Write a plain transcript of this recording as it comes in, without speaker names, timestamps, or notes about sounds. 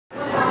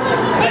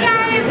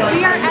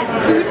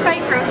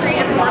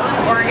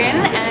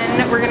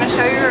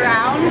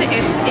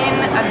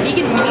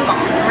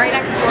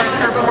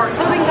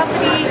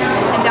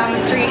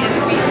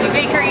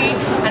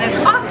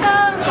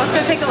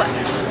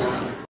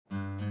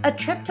A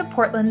trip to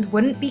Portland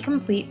wouldn't be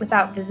complete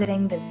without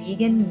visiting the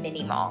Vegan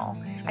Mini Mall.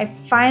 I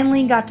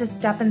finally got to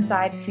step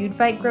inside Food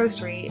Fight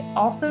Grocery,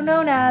 also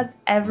known as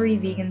every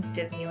vegan's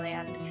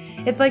Disneyland.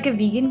 It's like a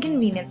vegan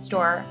convenience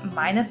store,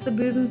 minus the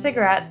booze and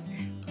cigarettes,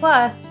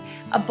 plus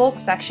a bulk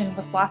section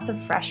with lots of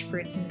fresh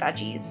fruits and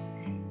veggies.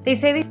 They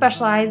say they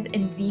specialize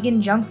in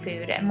vegan junk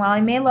food, and while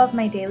I may love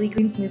my daily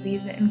green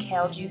smoothies and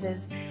kale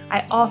juices,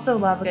 I also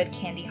love a good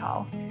candy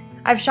haul.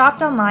 I've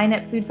shopped online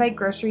at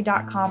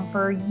foodfightgrocery.com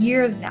for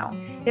years now.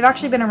 They've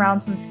actually been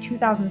around since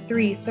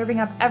 2003, serving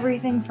up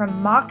everything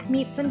from mock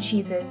meats and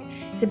cheeses,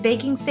 to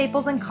baking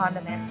staples and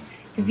condiments,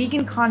 to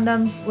vegan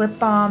condoms, lip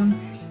balm,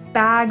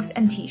 bags,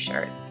 and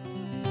t-shirts.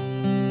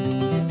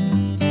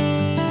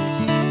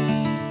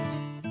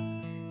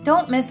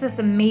 Don't miss this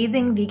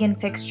amazing vegan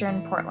fixture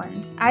in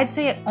Portland. I'd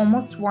say it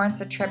almost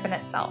warrants a trip in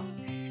itself,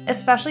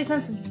 especially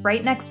since it's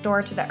right next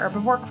door to the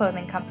Herbivore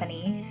Clothing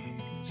Company,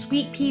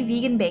 Sweet Pea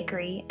Vegan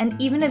Bakery, and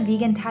even a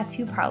vegan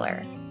tattoo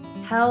parlor.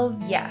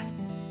 Hells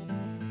yes!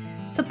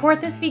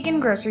 Support this vegan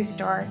grocery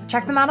store,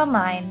 check them out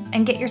online,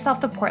 and get yourself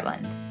to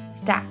Portland.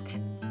 Stat.